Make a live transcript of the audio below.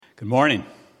Good morning.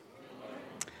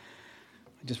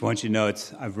 I just want you to know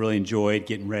I've really enjoyed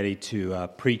getting ready to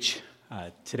preach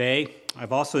today.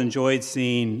 I've also enjoyed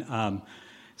seeing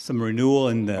some renewal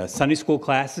in the Sunday school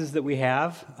classes that we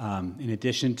have. In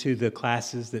addition to the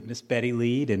classes that Miss Betty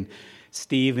lead and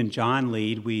Steve and John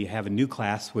lead, we have a new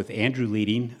class with Andrew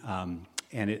leading.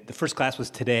 The first class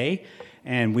was today,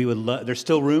 and we would there's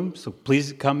still room, so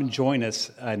please come and join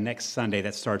us next Sunday.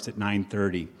 That starts at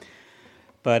 9:30.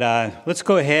 But let's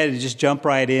go ahead and just jump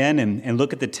right in and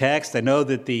look at the text. I know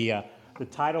that the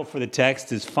title for the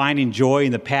text is Finding Joy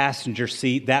in the Passenger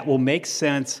Seat. That will make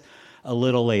sense a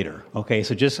little later. Okay,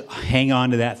 so just hang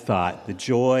on to that thought, the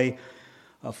joy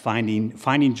of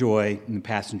finding joy in the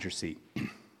passenger seat.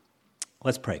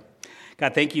 Let's pray.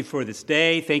 God, thank you for this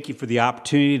day. Thank you for the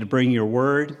opportunity to bring your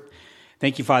word.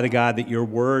 Thank you, Father God, that your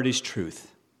word is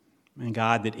truth. And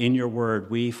God, that in your word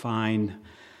we find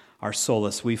our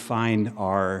solace, we find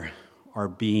our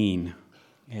being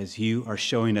as you are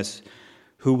showing us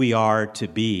who we are to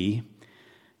be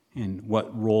and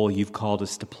what role you've called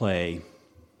us to play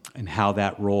and how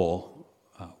that role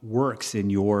works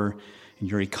in your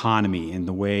economy, in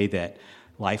the way that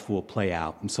life will play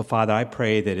out. And so, Father, I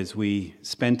pray that as we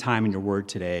spend time in your word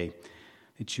today,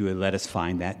 that you would let us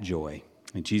find that joy.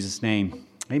 In Jesus' name,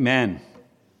 amen.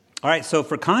 All right, so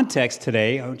for context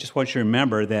today, I just want you to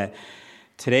remember that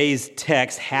today's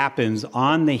text happens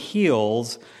on the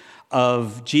heels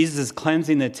of Jesus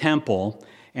cleansing the temple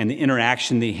and the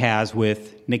interaction that he has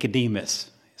with Nicodemus.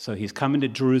 So he's coming to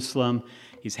Jerusalem.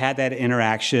 He's had that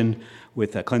interaction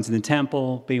with cleansing the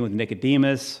temple, being with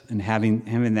Nicodemus, and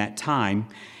having that time.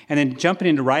 And then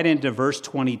jumping right into verse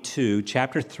 22,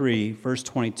 chapter 3, verse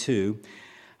 22.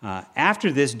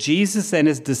 After this, Jesus and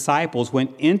his disciples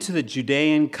went into the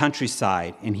Judean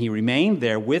countryside, and he remained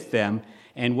there with them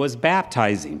and was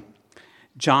baptizing.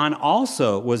 John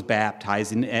also was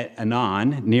baptizing at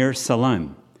Aenon near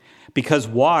Salim, because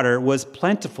water was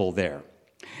plentiful there,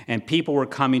 and people were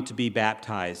coming to be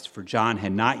baptized, for John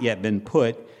had not yet been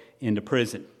put into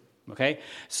prison. Okay?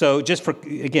 So just for,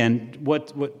 again,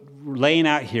 what we're laying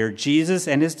out here, Jesus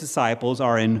and his disciples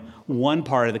are in one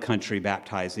part of the country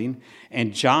baptizing,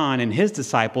 and John and his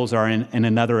disciples are in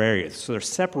another area. So they're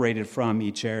separated from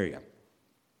each area.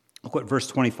 Look what verse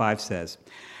 25 says.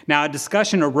 Now, a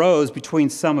discussion arose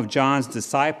between some of John's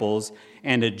disciples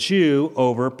and a Jew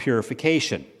over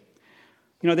purification.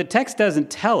 You know, the text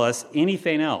doesn't tell us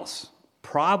anything else.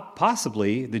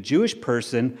 Possibly the Jewish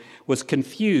person was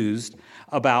confused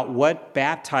about what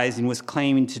baptizing was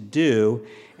claiming to do,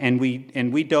 and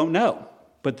we don't know.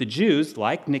 But the Jews,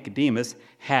 like Nicodemus,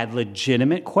 had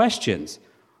legitimate questions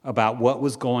about what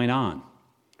was going on.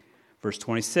 Verse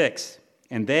 26,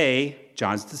 and they,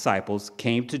 John's disciples,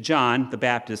 came to John the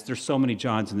Baptist. There's so many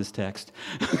Johns in this text.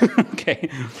 Okay,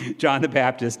 John the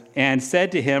Baptist, and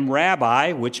said to him,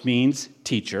 Rabbi, which means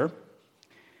teacher,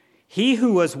 he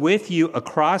who was with you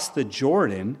across the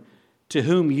Jordan, to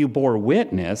whom you bore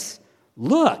witness,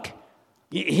 look,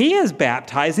 he is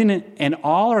baptizing, and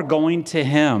all are going to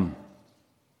him.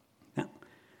 Now,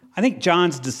 I think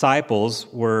John's disciples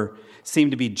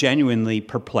seemed to be genuinely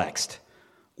perplexed.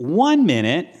 One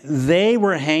minute, they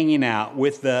were hanging out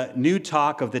with the new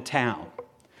talk of the town,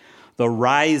 the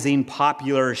rising,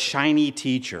 popular, shiny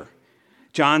teacher.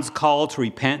 John's call to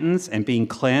repentance and being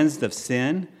cleansed of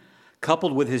sin,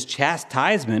 coupled with his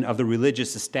chastisement of the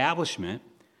religious establishment,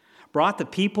 brought the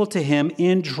people to him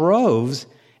in droves,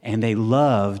 and they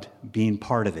loved being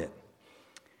part of it.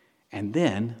 And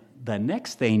then, the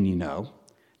next thing you know,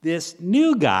 this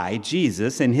new guy,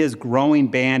 Jesus, and his growing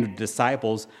band of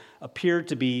disciples appeared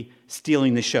to be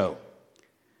stealing the show.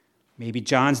 Maybe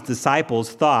John's disciples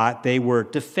thought they were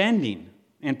defending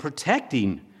and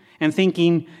protecting and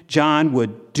thinking John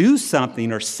would do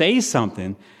something or say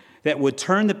something that would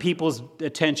turn the people's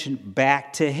attention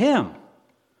back to him.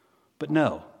 But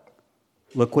no,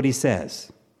 look what he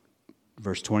says.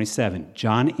 Verse 27,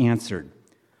 John answered,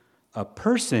 a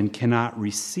person cannot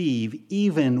receive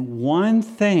even one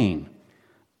thing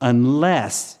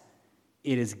unless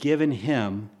it is given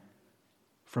him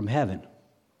from heaven.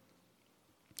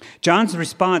 John's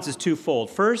response is twofold.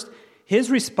 First,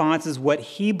 his response is what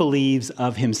he believes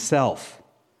of himself.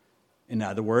 In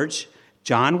other words,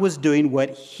 John was doing what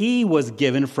he was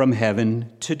given from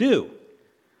heaven to do,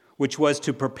 which was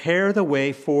to prepare the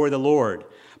way for the Lord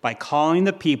by calling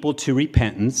the people to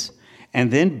repentance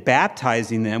and then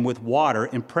baptizing them with water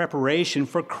in preparation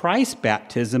for Christ's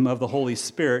baptism of the Holy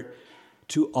Spirit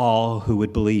to all who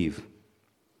would believe.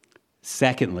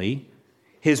 Secondly,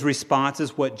 his response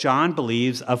is what John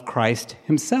believes of Christ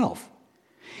himself.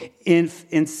 In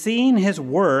seeing his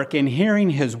work and hearing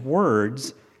his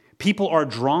words, people are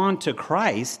drawn to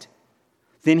Christ,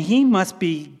 then this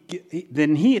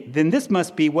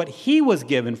must be what he was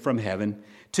given from heaven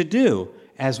to do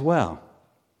as well.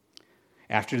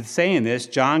 After saying this,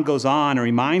 John goes on and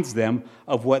reminds them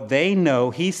of what they know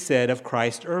he said of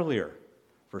Christ earlier.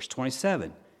 Verse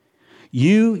 27,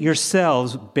 "You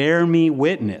yourselves bear me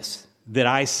witness that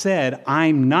I said,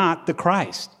 I'm not the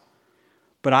Christ,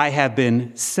 but I have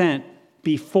been sent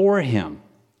before him."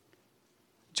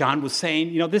 John was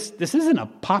saying, this isn't a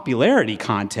popularity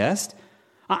contest.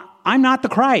 I'm not the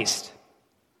Christ.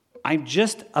 I'm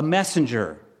just a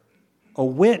messenger, a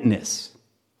witness,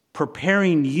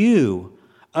 preparing you,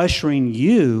 ushering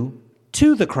you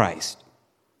to the Christ.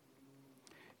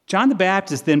 John the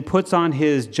Baptist then puts on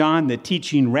his John the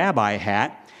Teaching Rabbi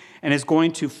hat and is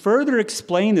going to further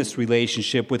explain this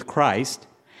relationship with Christ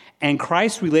and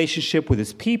Christ's relationship with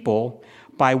his people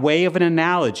by way of an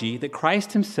analogy that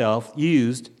Christ himself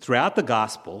used throughout the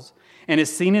Gospels and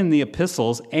is seen in the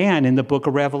epistles and in the book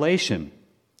of Revelation.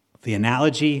 The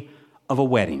analogy of a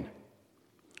wedding.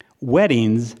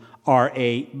 Weddings are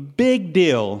a big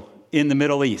deal in the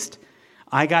Middle East.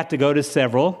 I got to go to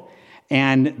several,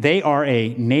 and they are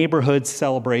a neighborhood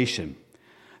celebration.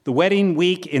 The wedding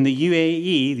week in the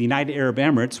UAE, the United Arab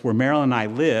Emirates, where Marilyn and I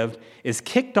lived, is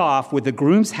kicked off with the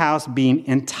groom's house being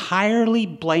entirely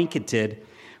blanketed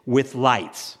with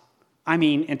lights. I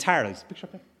mean, entirely.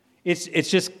 It's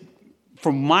just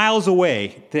from miles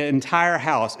away, the entire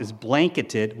house is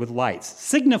blanketed with lights,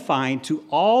 signifying to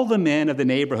all the men of the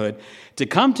neighborhood to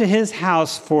come to his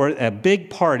house for a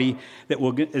big party that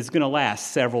is going to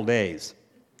last several days.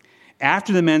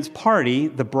 After the men's party,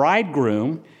 the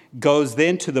bridegroom goes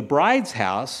then to the bride's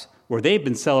house, where they've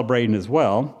been celebrating as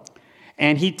well,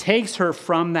 and he takes her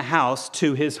from the house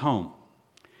to his home.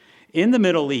 In the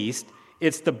Middle East,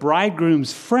 it's the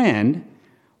bridegroom's friend,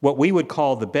 what we would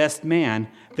call the best man,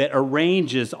 that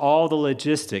arranges all the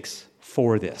logistics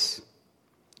for this.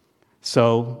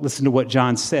 So listen to what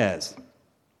John says.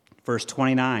 Verse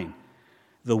 29,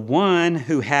 "The one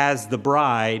who has the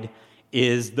bride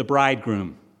is the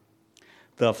bridegroom.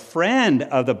 The friend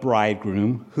of the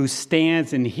bridegroom who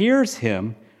stands and hears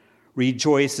him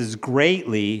rejoices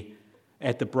greatly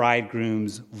at the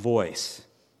bridegroom's voice."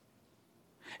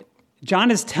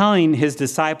 John is telling his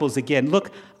disciples again,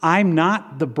 look, I'm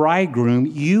not the bridegroom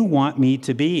you want me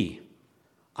to be.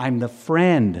 I'm the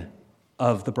friend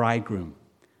of the bridegroom.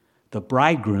 The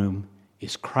bridegroom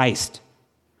is Christ.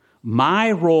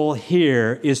 My role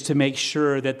here is to make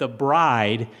sure that the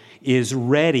bride is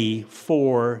ready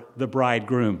for the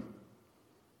bridegroom.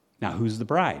 Now, who's the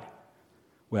bride?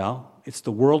 Well, it's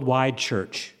the worldwide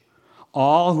church.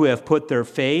 All who have put their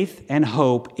faith and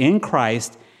hope in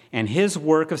Christ and his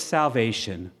work of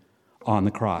salvation on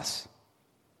the cross.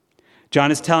 John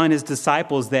is telling his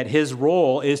disciples that his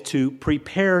role is to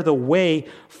prepare the way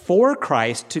for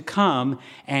Christ to come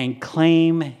and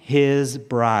claim his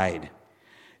bride.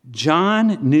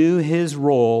 John knew his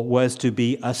role was to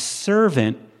be a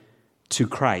servant to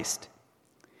Christ.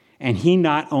 And he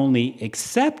not only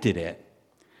accepted it,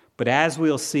 but as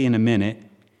we'll see in a minute,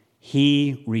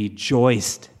 he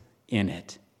rejoiced in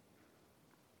it.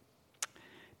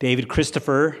 David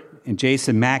Christopher and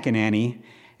Jason McInerney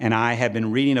and I have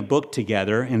been reading a book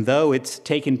together, and though it's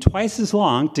taken twice as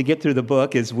long to get through the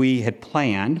book as we had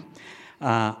planned,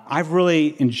 I've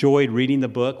really enjoyed reading the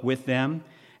book with them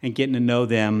and getting to know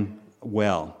them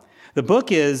well. The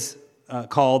book is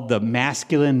called The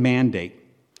Masculine Mandate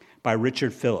by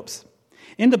Richard Phillips.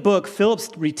 In the book, Phillips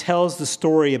retells the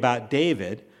story about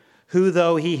David, who,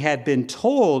 though he had been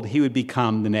told he would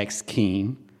become the next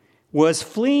king, was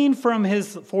fleeing for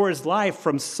his life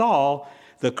from Saul,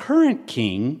 the current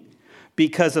king,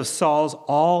 because of Saul's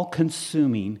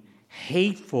all-consuming,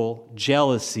 hateful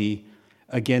jealousy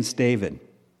against David.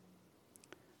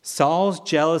 Saul's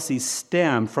jealousy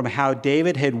stemmed from how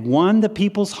David had won the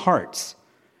people's hearts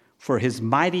for his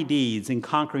mighty deeds in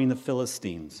conquering the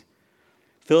Philistines.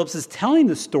 Phillips is telling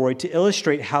the story to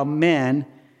illustrate how men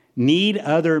need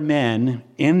other men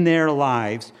in their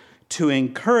lives to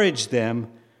encourage them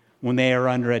when they are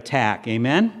under attack.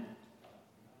 Amen?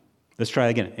 Let's try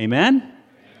it again. Amen?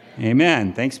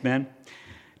 Amen. Thanks, Ben.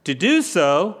 To do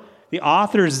so, the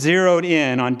author zeroed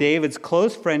in on David's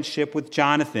close friendship with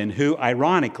Jonathan, who,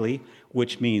 ironically,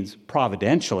 which means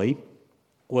providentially,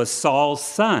 was Saul's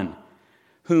son,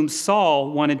 whom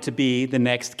Saul wanted to be the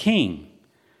next king.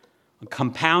 A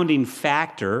compounding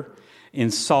factor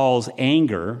in Saul's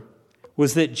anger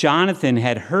was that Jonathan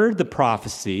had heard the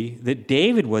prophecy that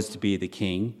David was to be the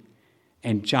king,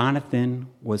 and Jonathan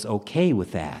was okay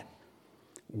with that.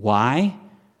 Why?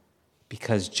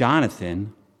 Because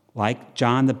Jonathan, like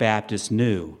John the Baptist,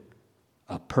 knew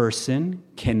A person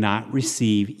cannot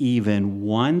receive even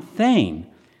one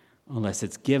thing unless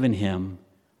it's given him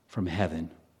from heaven.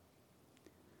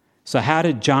 So how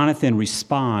did Jonathan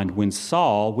respond when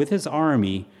Saul, with his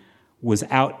army, was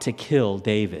out to kill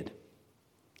David?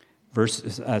 1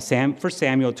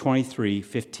 Samuel 23,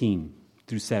 15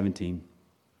 through 17.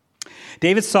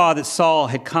 David saw that Saul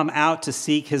had come out to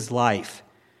seek his life.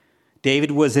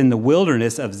 David was in the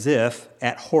wilderness of Ziph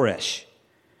at Horesh.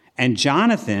 And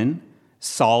Jonathan,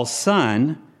 Saul's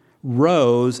son,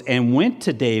 rose and went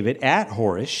to David at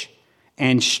Horesh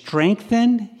and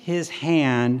strengthened his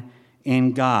hand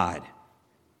in God.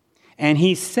 And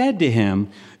he said to him,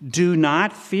 "Do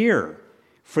not fear,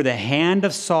 for the hand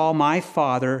of Saul my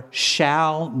father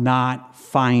shall not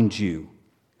find you.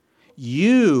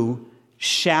 You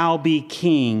shall be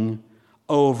king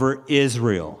over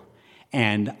Israel,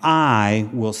 and I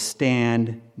will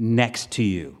stand next to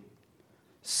you.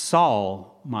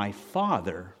 Saul my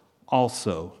father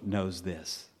also knows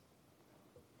this."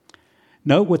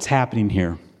 Note what's happening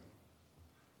here.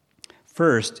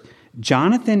 First,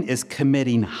 Jonathan is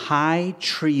committing high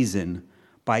treason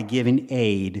by giving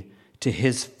aid to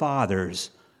his father's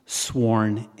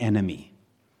sworn enemy.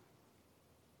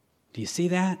 Do you see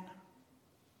that?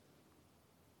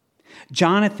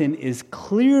 Jonathan is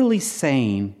clearly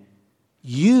saying,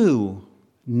 "You,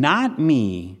 not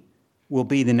me, will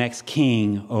be the next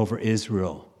king over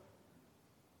Israel."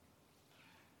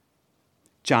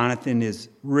 Jonathan is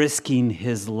risking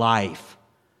his life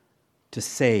to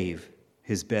save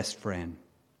his best friend.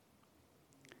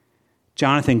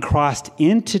 Jonathan crossed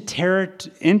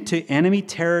into enemy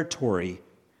territory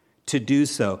to do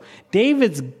so.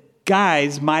 David's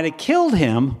guys might have killed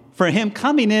him for him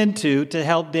coming to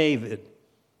help David.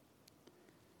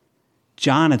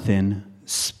 Jonathan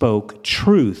spoke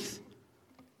truth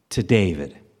to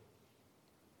David.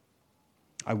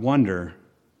 I wonder,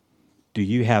 do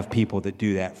you have people that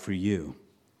do that for you?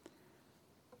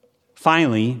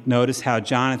 Finally, notice how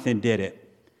Jonathan did it.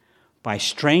 By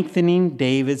strengthening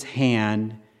David's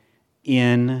hand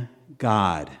in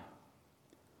God.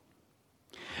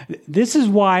 This is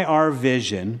why our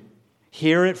vision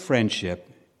here at Friendship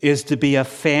is to be a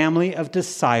family of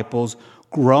disciples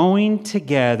growing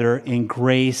together in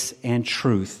grace and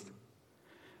truth.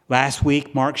 Last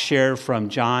week, Mark shared from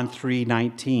John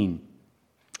 3:19.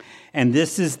 And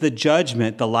this is the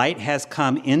judgment: the light has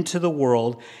come into the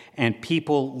world, and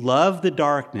people love the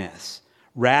darkness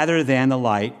rather than the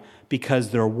light, because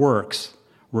their works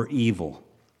were evil.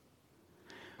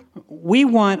 We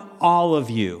want all of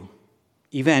you,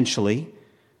 eventually,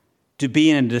 to be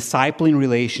in a discipling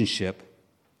relationship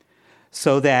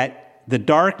so that the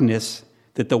darkness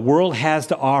that the world has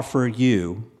to offer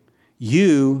you,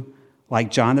 like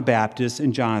John the Baptist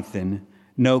and Jonathan,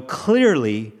 know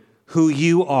clearly who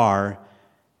you are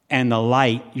and the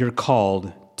light you're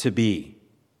called to be.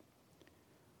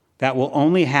 That will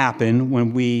only happen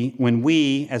when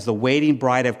we, as the waiting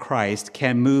bride of Christ,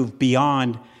 can move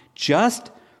beyond just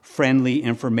friendly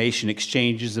information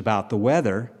exchanges about the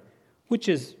weather, which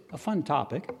is a fun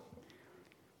topic,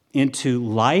 into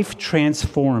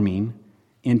life-transforming,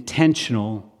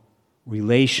 intentional,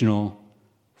 relational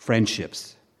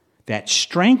friendships that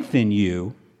strengthen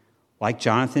you, like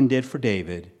Jonathan did for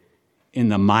David, in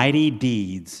the mighty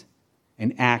deeds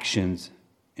and actions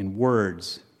and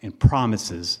words and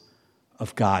promises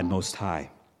of God Most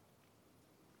High.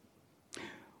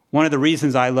 One of the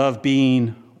reasons I love being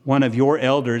one of your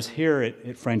elders here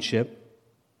at Friendship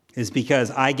is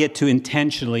because I get to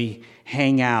intentionally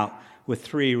hang out with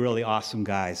three really awesome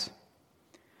guys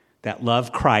that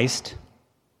love Christ,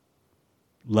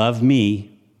 love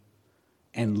me,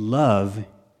 and love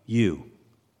you.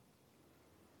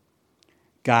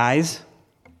 Guys,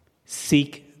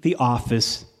 seek the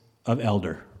office of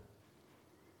elder.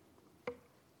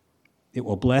 It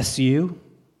will bless you,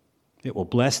 it will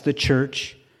bless the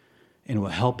church, and it will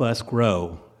help us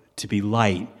grow to be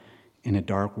light in a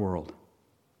dark world.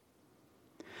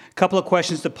 A couple of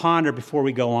questions to ponder before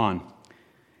we go on.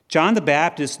 John the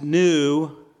Baptist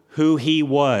knew who he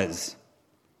was.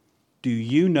 Do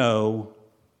you know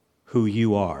who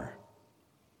you are?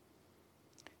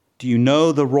 Do you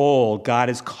know the role God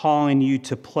is calling you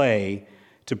to play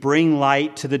to bring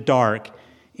light to the dark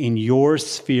in your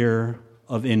sphere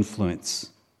of influence?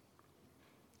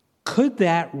 Could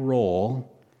that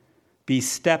role be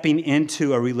stepping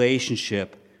into a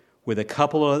relationship with a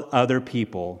couple of other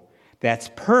people that's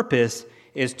purpose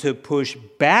is to push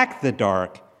back the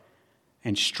dark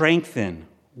and strengthen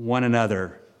one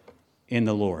another in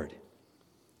the Lord?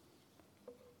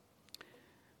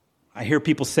 I hear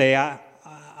people say,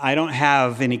 I don't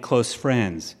have any close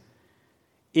friends.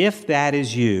 If that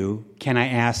is you, can I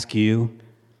ask you,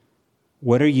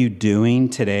 what are you doing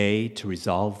today to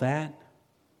resolve that?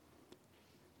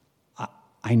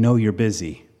 I know you're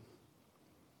busy.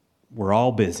 We're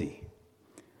all busy.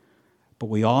 But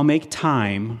we all make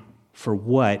time for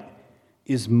what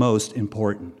is most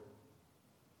important.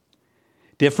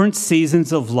 Different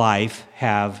seasons of life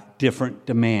have different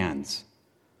demands.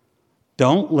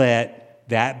 Don't let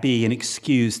that be an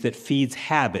excuse that feeds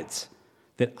habits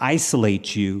that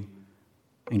isolate you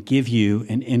and give you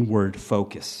an inward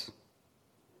focus.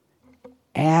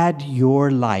 Add your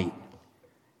light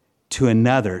to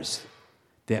another's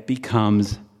that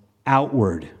becomes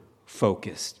outward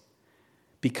focused,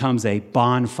 becomes a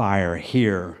bonfire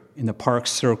here in the Park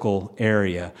Circle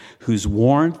area, whose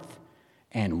warmth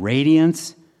and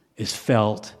radiance is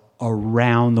felt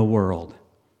around the world.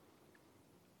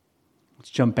 Let's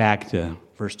jump back to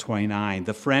verse 29.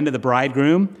 The friend of the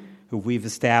bridegroom, who we've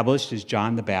established is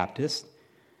John the Baptist,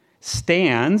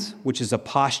 stands, which is a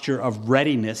posture of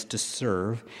readiness to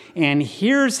serve, and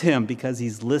hears him because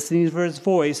he's listening for his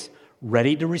voice,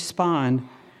 ready to respond.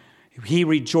 He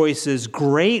rejoices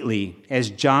greatly, as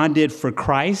John did for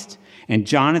Christ and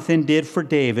Jonathan did for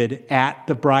David, at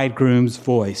the bridegroom's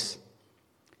voice.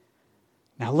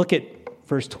 Now look at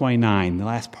verse 29, the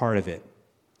last part of it.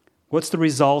 What's the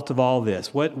result of all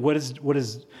this? What does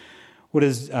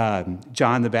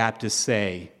John the Baptist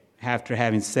say after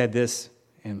having said this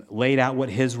and laid out what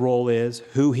his role is,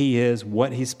 who he is,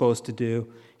 what he's supposed to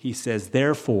do? He says,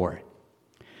 therefore,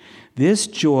 this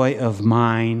joy of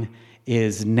mine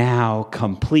is now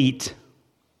complete.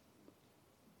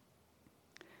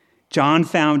 John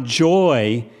found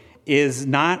joy is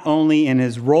not only in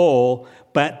his role,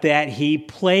 but that he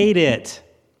played it.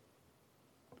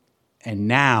 And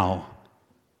now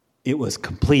it was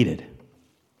completed.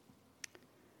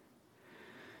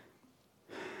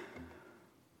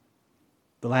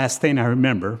 The last thing I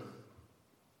remember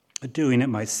doing at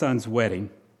my son's wedding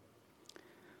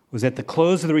was at the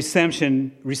close of the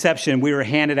reception, we were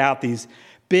handed out these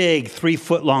big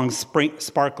 3-foot-long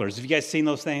sparklers. Have you guys seen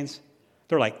those things?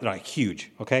 They're like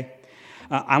huge, okay?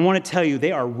 I want to tell you,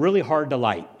 they are really hard to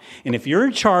light. And if you're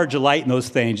in charge of lighting those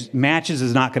things, matches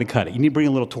is not going to cut it. You need to bring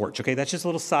a little torch, okay? That's just a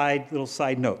little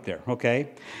side note there,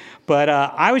 okay? But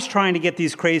I was trying to get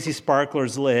these crazy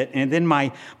sparklers lit, and then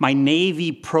my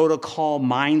Navy protocol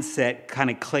mindset kind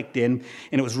of clicked in,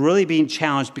 and it was really being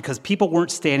challenged because people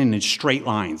weren't standing in straight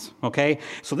lines, okay?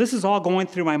 So this is all going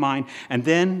through my mind, and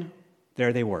then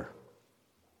there they were,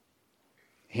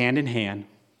 hand in hand,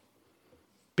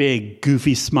 big,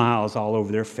 goofy smiles all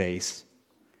over their face,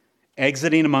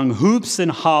 exiting among hoops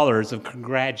and hollers of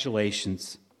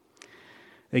congratulations.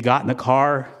 They got in the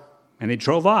car, and they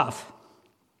drove off.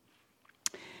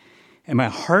 And my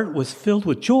heart was filled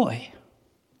with joy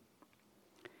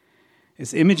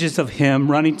as images of him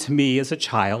running to me as a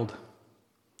child,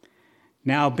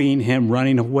 now being him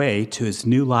running away to his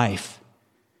new life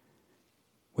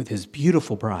with his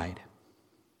beautiful bride.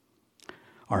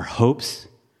 Our hopes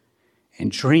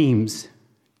and dreams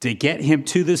to get him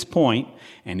to this point,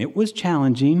 and it was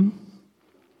challenging,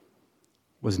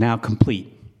 was now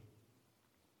complete.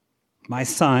 My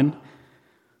son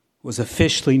was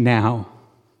officially now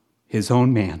his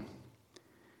own man,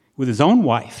 with his own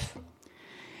wife,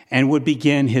 and would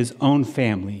begin his own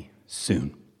family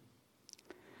soon.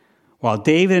 While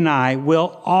David and I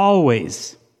will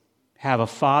always have a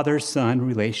father-son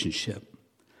relationship,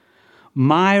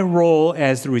 my role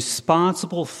as the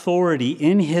responsible authority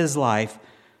in his life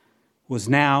was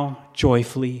now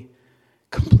joyfully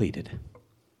completed.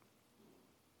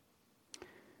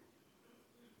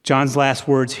 John's last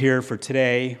words here for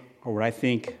today are what I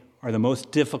think are the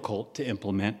most difficult to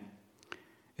implement,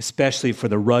 especially for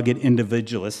the rugged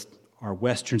individualist our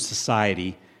Western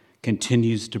society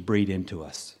continues to breed into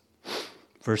us.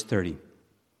 Verse 30.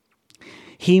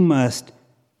 He must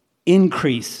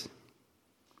increase,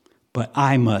 but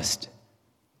I must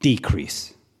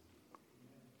decrease.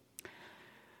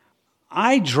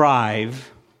 I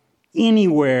drive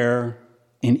anywhere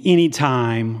and any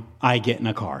time I get in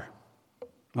a car,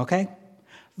 okay?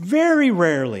 Very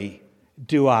rarely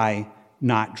do I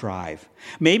not drive.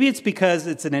 Maybe it's because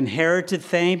it's an inherited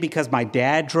thing, because my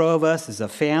dad drove us as a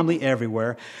family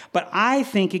everywhere, but I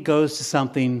think it goes to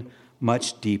something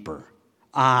much deeper.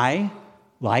 I,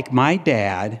 like my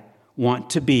dad, want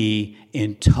to be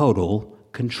in total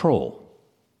control.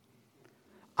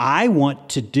 I want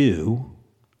to do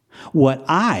what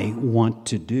I want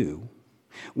to do,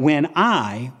 when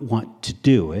I want to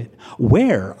do it,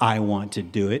 where I want to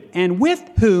do it, and with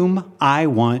whom I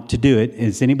want to do it.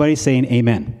 Is anybody saying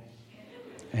amen?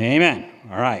 Amen.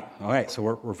 All right. So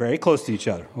we're very close to each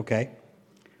other, okay?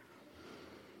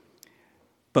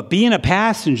 But being a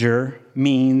passenger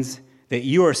means that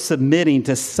you are submitting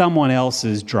to someone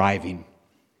else's driving.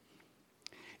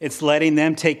 It's letting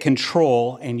them take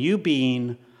control and you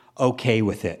being okay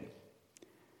with it.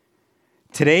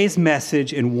 Today's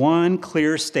message, in one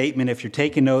clear statement, if you're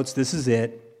taking notes, this is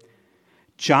it.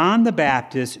 John the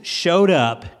Baptist showed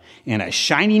up in a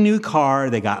shiny new car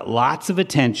that got lots of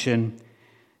attention.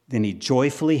 Then he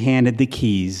joyfully handed the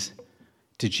keys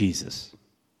to Jesus.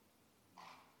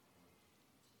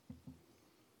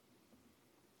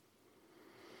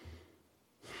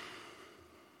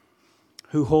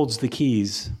 Who holds the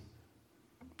keys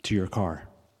to your car?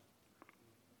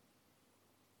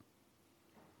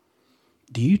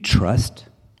 Do you trust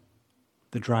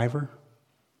the driver?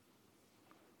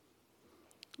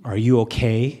 Are you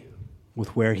okay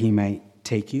with where he might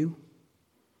take you?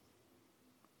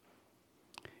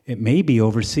 It may be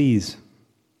overseas.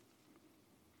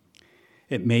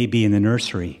 It may be in the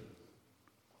nursery.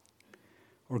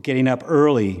 Or getting up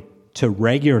early to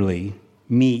regularly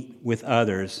meet with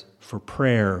others for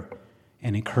prayer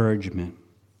and encouragement.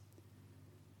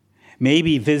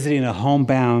 Maybe visiting a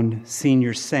homebound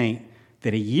senior saint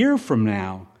that a year from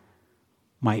now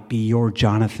might be your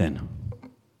Jonathan.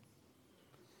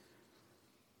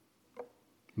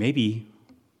 Maybe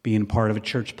being part of a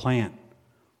church plant,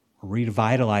 or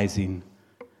revitalizing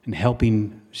and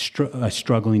helping a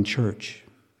struggling church.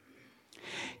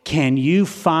 Can you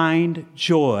find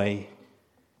joy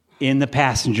in the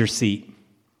passenger seat?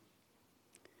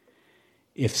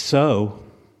 If so,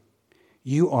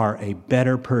 you are a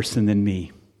better person than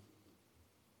me,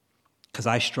 because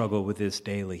I struggle with this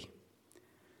daily.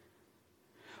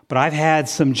 But I've had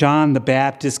some John the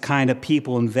Baptist kind of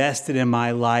people invested in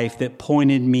my life that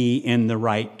pointed me in the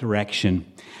right direction.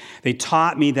 They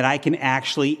taught me that I can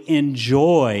actually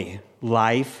enjoy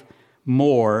life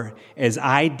more as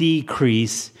I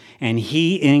decrease and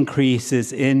he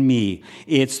increases in me.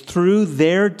 It's through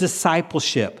their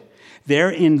discipleship, their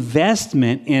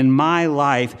investment in my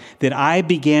life, that I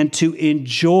began to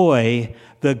enjoy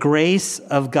the grace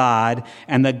of God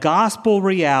and the gospel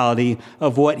reality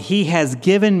of what he has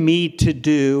given me to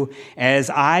do as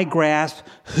I grasp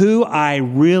who I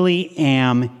really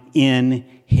am in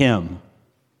him.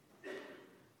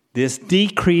 This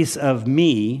decrease of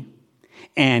me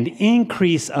and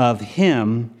increase of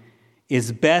him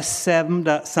is best summed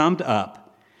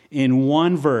up in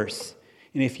one verse.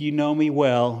 And if you know me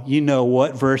well, you know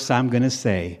what verse I'm going to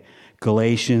say.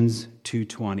 Galatians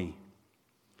 2:20.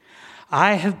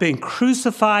 I have been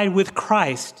crucified with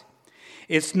Christ.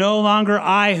 It's no longer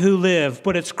I who live,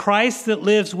 but it's Christ that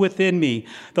lives within me.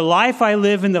 The life I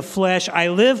live in the flesh, I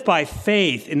live by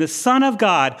faith in the Son of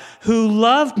God who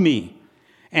loved me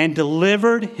and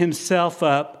delivered himself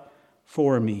up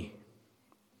for me.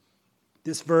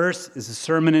 This verse is a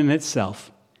sermon in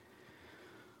itself.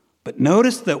 But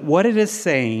notice that what it is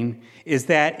saying is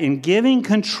that in giving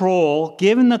control,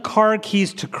 giving the car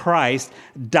keys to Christ,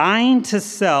 dying to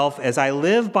self as I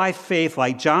live by faith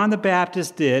like John the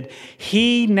Baptist did,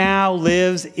 he now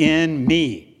lives in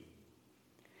me.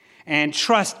 And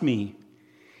trust me,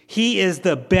 he is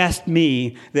the best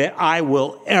me that I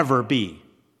will ever be.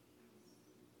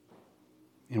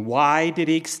 And why did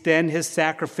he extend his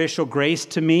sacrificial grace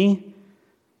to me?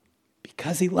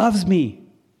 Because he loves me.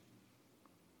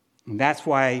 And that's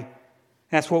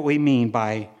what we mean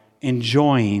by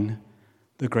enjoying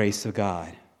the grace of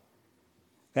God.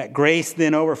 That grace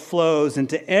then overflows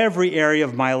into every area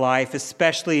of my life,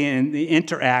 especially in the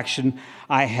interaction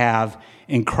I have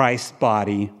in Christ's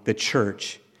body, the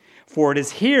church. For it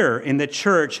is here in the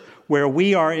church where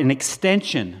we are an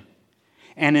extension,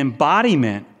 an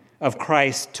embodiment of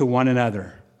Christ to one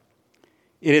another.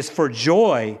 It is for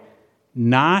joy,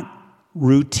 not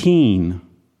routine,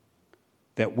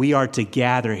 that we are to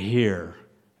gather here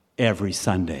every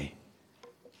Sunday.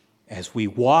 As we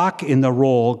walk in the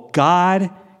role God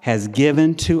has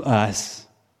given to us,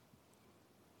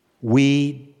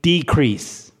 we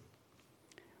decrease.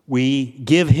 We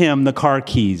give him the car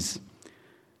keys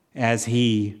as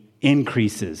he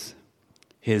increases.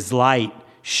 His light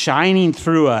shining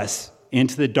through us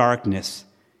into the darkness,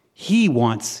 he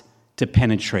wants to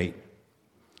penetrate.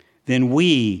 Then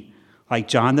we, like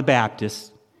John the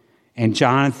Baptist and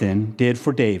Jonathan did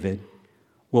for David,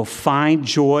 will find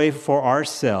joy for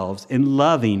ourselves in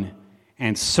loving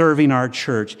and serving our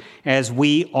church as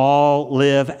we all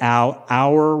live out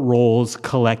our roles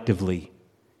collectively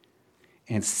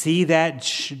and see that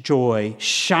joy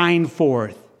shine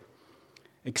forth,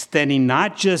 extending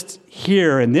not just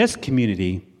here in this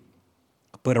community,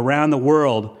 but around the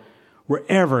world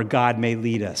wherever God may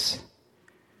lead us,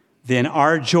 then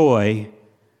our joy,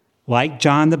 like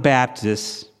John the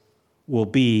Baptist, will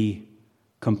be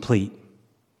complete.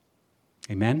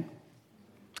 Amen?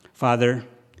 Father,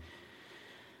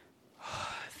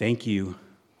 thank you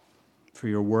for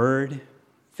your word.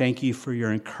 Thank you for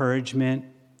your encouragement.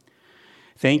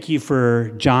 Thank you for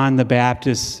John the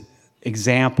Baptist's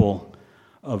example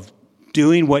of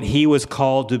doing what he was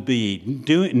called to be,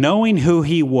 knowing who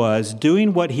he was,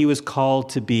 doing what he was called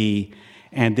to be,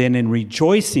 and then in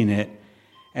rejoicing it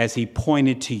as he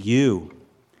pointed to you.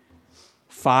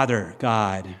 Father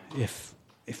God, if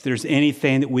there's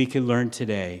anything that we could learn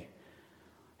today,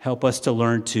 help us to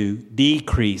learn to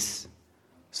decrease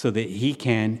so that he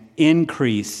can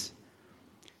increase,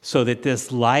 so that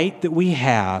this light that we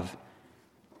have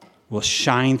will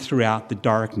shine throughout the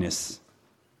darkness.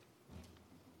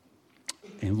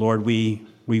 And Lord, we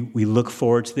look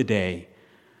forward to the day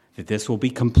that this will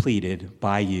be completed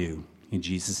by you. In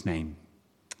Jesus' name,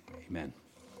 amen.